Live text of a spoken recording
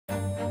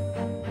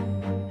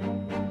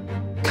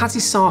Cutty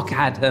Sark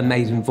had her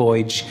maiden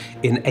voyage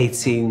in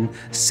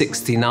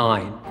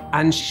 1869,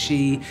 and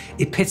she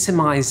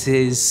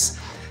epitomises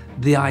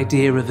the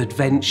idea of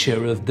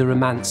adventure, of the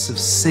romance of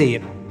sea.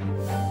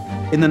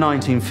 In the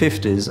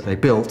 1950s, they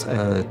built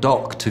a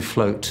dock to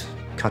float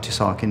Cutty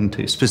Sark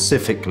into,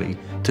 specifically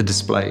to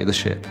display the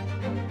ship.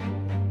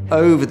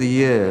 Over the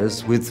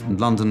years, with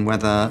London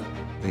weather,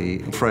 the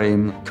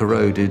frame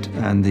corroded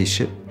and the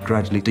ship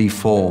gradually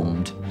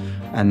deformed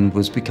and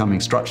was becoming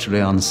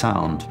structurally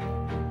unsound.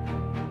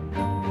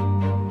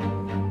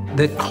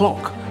 The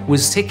clock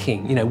was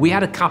ticking. You know, we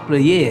had a couple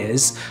of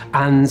years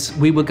and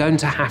we were going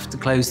to have to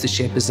close the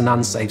ship as an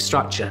unsafe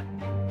structure.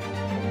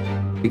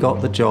 We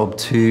got the job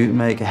to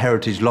make a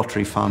Heritage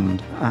Lottery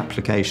Fund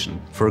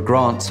application for a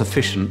grant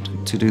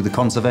sufficient to do the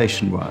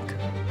conservation work.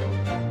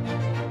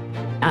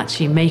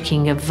 Actually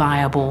making a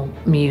viable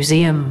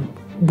museum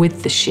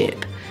with the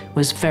ship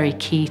was very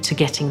key to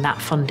getting that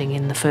funding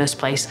in the first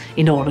place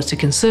in order to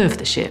conserve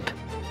the ship.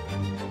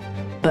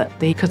 But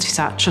the Cutty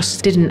Sark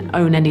Trust didn't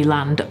own any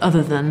land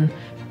other than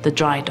the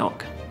dry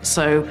dock.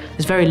 So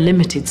there's very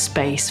limited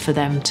space for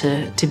them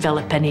to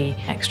develop any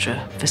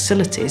extra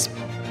facilities.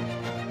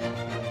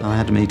 I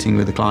had a meeting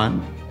with the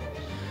client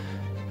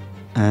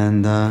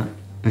and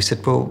we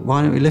said, well,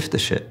 why don't we lift the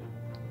ship?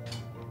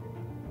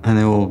 And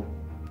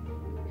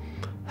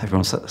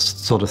everyone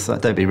sort of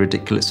thought, that'd be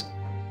ridiculous.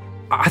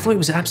 I thought it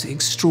was an absolutely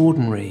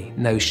extraordinary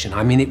notion.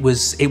 I mean, it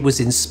was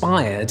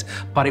inspired,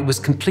 but it was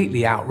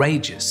completely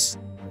outrageous.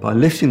 By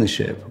lifting the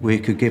ship, we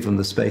could give them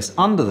the space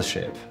under the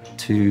ship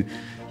to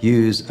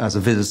use as a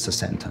visitor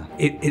centre.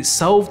 It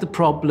solved the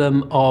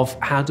problem of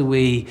how do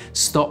we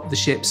stop the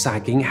ship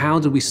sagging, how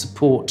do we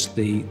support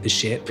the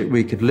ship.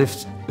 We could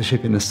lift the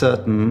ship in a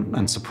certain,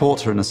 and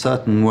support her in a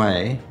certain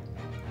way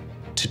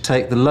to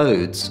take the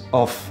loads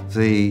off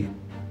the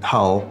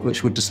hull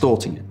which were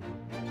distorting it.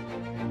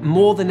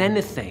 More than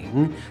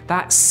anything,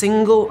 that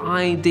single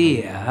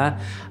idea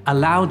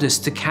allowed us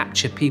to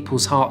capture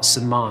people's hearts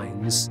and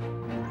minds.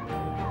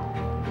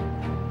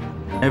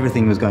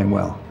 Everything was going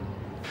well.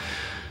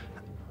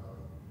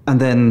 And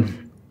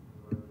then,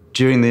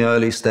 during the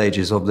early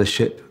stages of the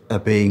ship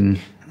being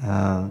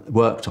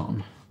worked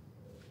on,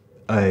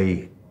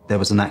 there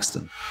was an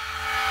accident.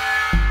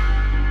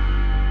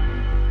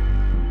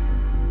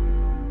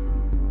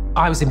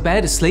 I was in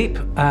bed asleep,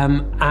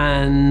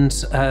 and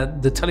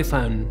the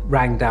telephone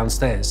rang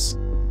downstairs.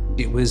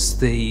 It was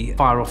the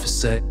fire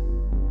officer.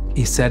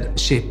 He said,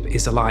 ship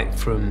is alight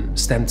from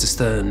stem to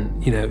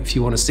stern. You know, if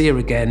you want to see her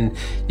again,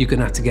 you're going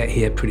to have to get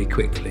here pretty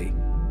quickly.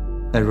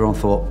 Everyone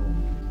thought,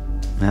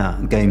 yeah,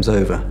 the game's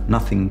over.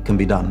 Nothing can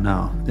be done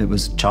now. It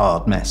was a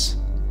charred mess.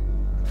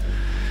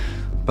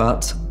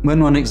 But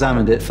when one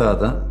examined it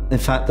further, in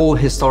fact, all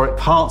historic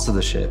parts of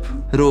the ship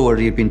had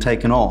already been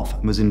taken off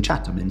and was in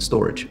Chatham in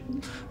storage.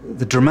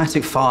 The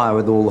dramatic fire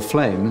with all the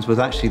flames was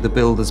actually the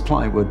builder's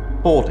plywood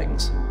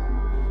boardings.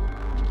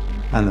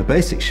 And the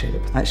basic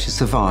ship actually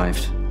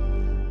survived.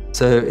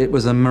 So it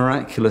was a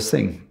miraculous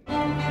thing. Her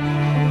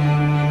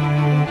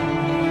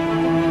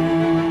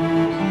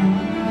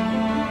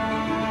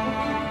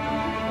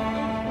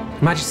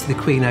Majesty the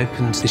Queen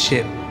opened the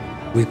ship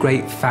with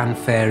great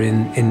fanfare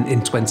in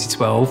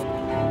 2012.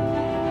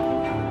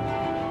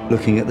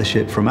 Looking at the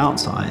ship from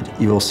outside,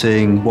 you're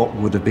seeing what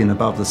would have been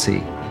above the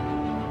sea.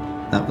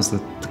 That was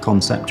the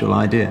conceptual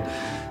idea.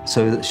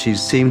 So that she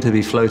seemed to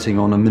be floating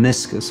on a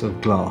meniscus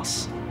of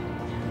glass,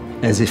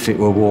 as if it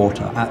were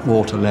water, at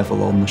water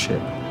level on the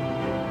ship.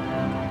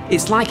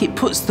 It's like it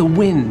puts the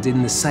wind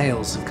in the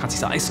sails of Cutty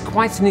Sark. It's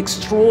quite an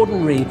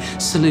extraordinary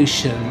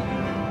solution.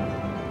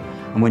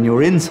 And when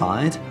you're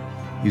inside,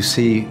 you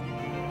see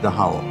the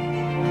hull.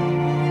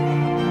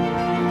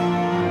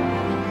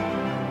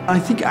 I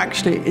think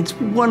actually it's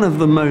one of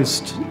the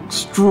most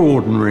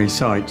extraordinary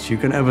sights you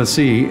can ever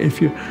see if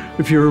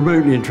you're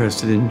remotely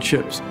interested in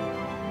ships.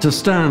 To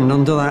stand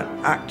under that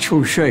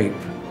actual shape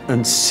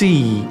and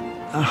see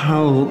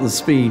how the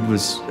speed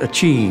was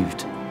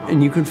achieved,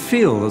 and you could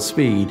feel the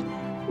speed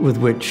with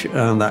which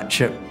that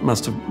ship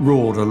must have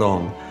roared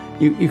along.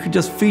 You could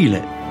just feel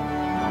it.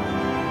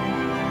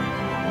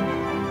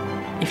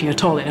 If you're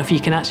tall enough, you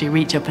can actually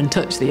reach up and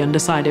touch the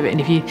underside of it. And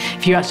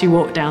if you actually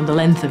walk down the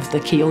length of the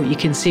keel, you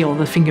can see all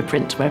the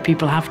fingerprints where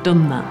people have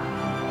done that.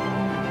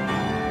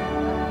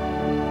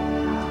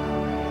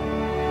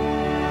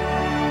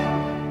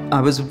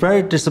 I was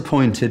very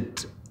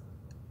disappointed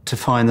to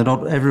find that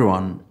not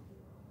everyone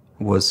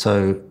was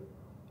so,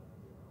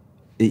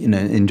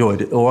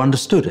 enjoyed it or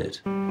understood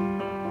it.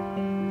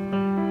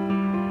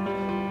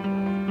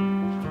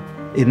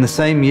 In the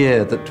same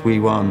year that we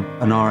won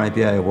an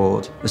RABA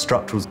award, a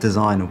Structural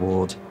Design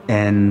Award,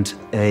 and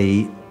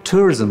a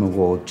Tourism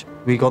Award,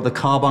 we got the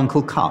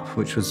Carbuncle Cup,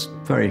 which was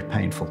very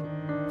painful.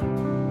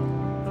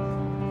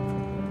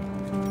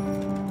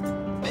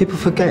 People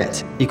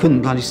forget. You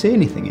couldn't bloody see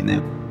anything in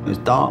there. It was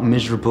dark,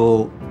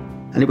 miserable,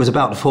 and it was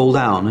about to fall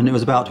down, and it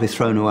was about to be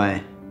thrown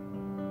away.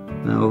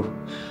 Now,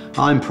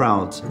 I'm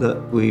proud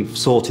that we've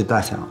sorted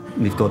that out.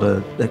 We've got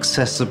an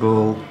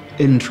accessible,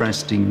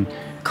 interesting,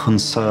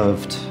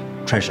 conserved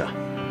treasure.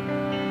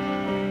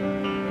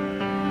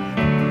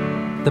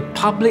 The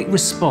public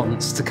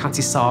response to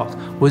Cutty Sark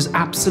was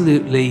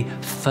absolutely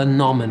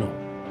phenomenal.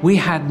 We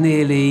had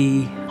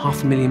nearly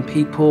 500,000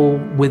 people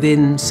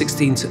within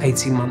 16 to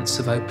 18 months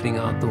of opening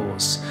our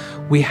doors.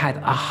 We had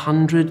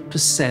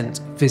 100%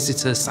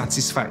 visitor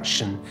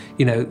satisfaction.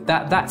 You know,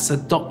 that's a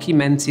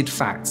documented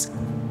fact.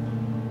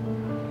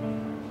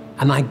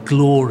 And I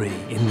glory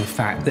in the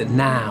fact that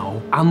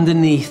now,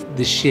 underneath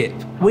the ship,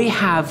 we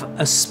have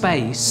a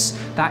space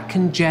that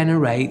can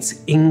generate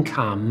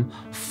income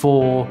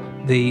for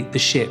the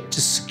ship to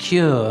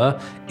secure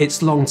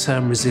its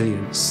long-term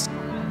resilience.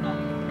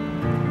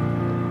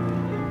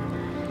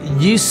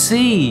 You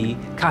see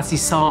Cutty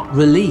Sark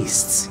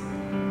released,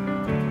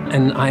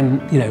 and I'm,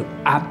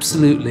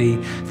 absolutely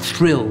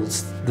thrilled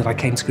that I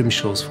came to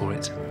Grimshaw's for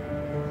it.